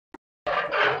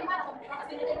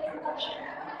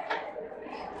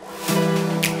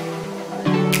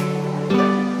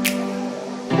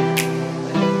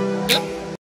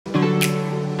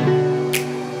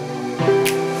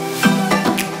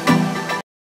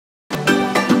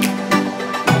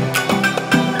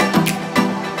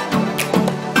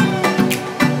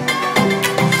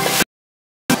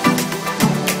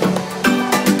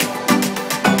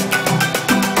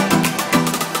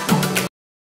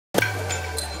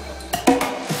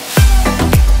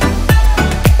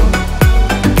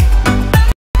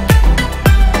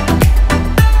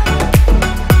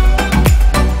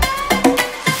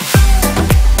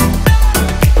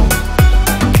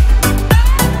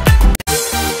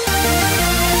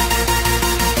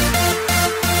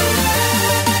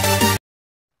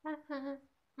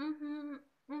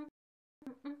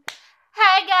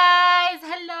Hi guys,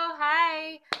 hello,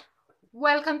 hi,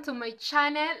 welcome to my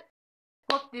channel.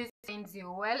 Hope this finds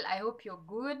you well. I hope you're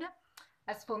good.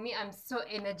 As for me, I'm so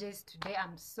energized today.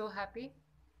 I'm so happy.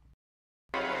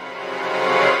 I'm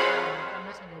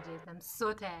not energized, I'm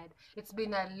so tired. It's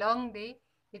been a long day.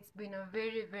 It's been a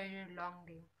very long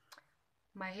day.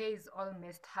 My hair is all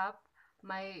messed up.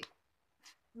 My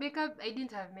makeup, I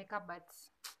didn't have makeup, but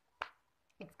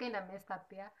it's kind of messed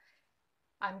up here.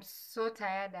 I'm so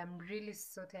tired. I'm really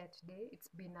so tired today. It's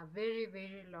been a very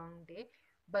long day.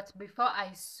 But before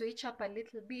I switch up a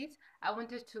little bit, I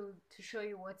wanted to show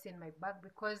you what's in my bag,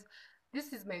 because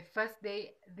this is my first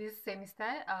day this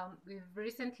semester. We've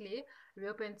recently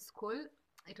reopened school.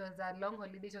 It was a long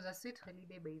holiday. It was a sweet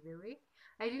holiday, by the way.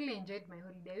 I really enjoyed my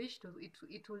holiday. I wish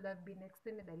it would have been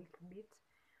extended a little bit.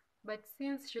 But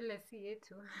since Shule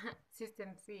CA2, system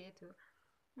CA2,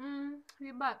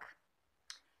 we're back.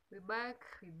 We're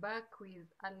back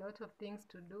with a lot of things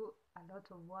to do, a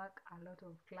lot of work, a lot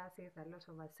of classes, a lot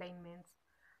of assignments,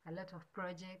 a lot of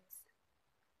projects.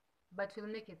 But we'll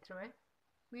make it through, eh?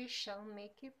 We shall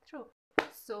make it through.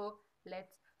 So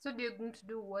we're going to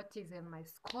do what is in my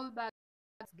school bag.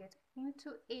 Let's get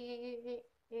into it.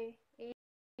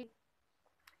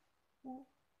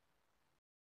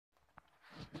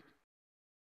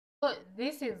 So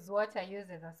this is what I use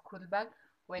as a school bag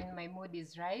when my mood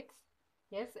is right.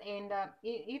 Yes, and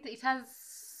it has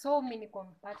so many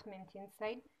compartments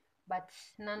inside, but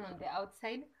none on the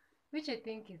outside, which I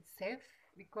think is safe,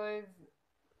 because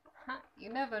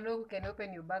you never know who can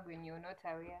open your bag when you're not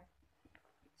aware.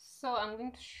 So I'm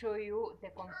going to show you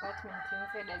the compartment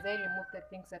inside as I remove the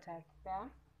things that are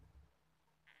there.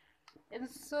 And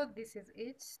so this is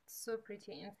it. It's so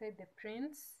pretty inside, the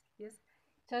prints. Yes,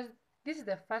 this is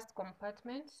the first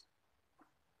compartment,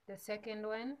 the second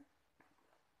one,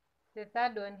 the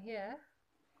third one here,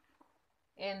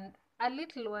 and a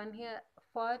little one here,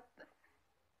 fourth.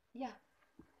 Yeah,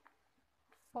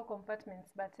 4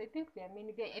 compartments, but I think there are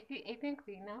many. I think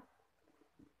they're enough.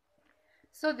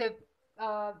 So the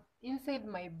inside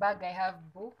my bag I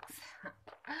have books.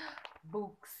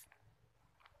 Books,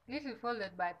 little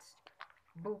folded, but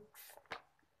books.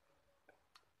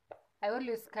 I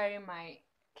always carry my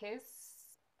case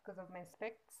because of my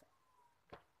specs,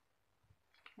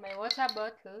 my water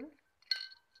bottle,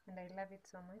 and I love it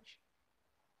so much.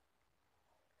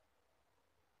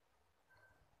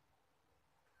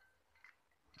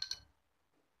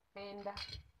 And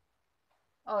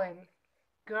oil.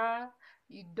 Girl,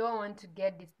 you don't want to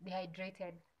get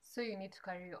dehydrated, so you need to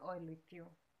carry your oil with you.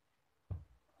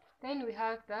 Then we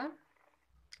have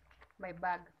my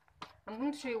bag. I'm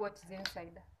going to show you what is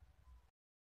inside.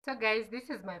 So guys, this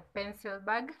is my pencil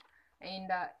bag,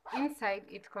 and inside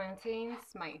it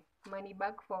contains my money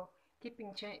bag for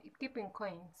keeping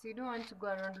coins. You don't want to go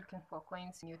around looking for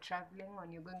coins when you're traveling,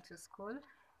 when you're going to school,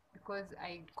 because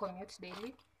I commute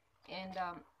daily. And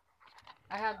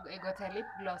I got a lip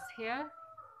gloss here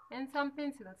and some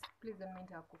pencils. Please don't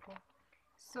mind our cocoa.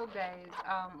 So guys,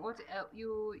 what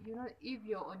you know,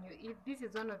 if this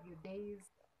is one of your days,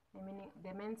 I mean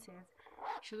the menses,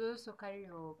 you should also carry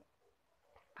your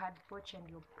pad pouch and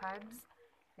your pads,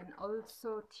 and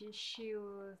also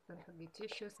tissues. Don't forget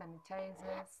tissues,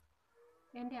 sanitizers,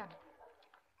 and yeah.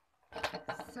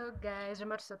 So guys,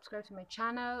 remember to subscribe to my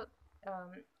channel.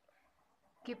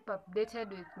 Keep updated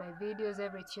with my videos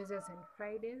every Tuesdays and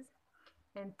Fridays.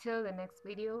 Until the next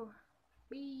video,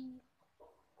 bye.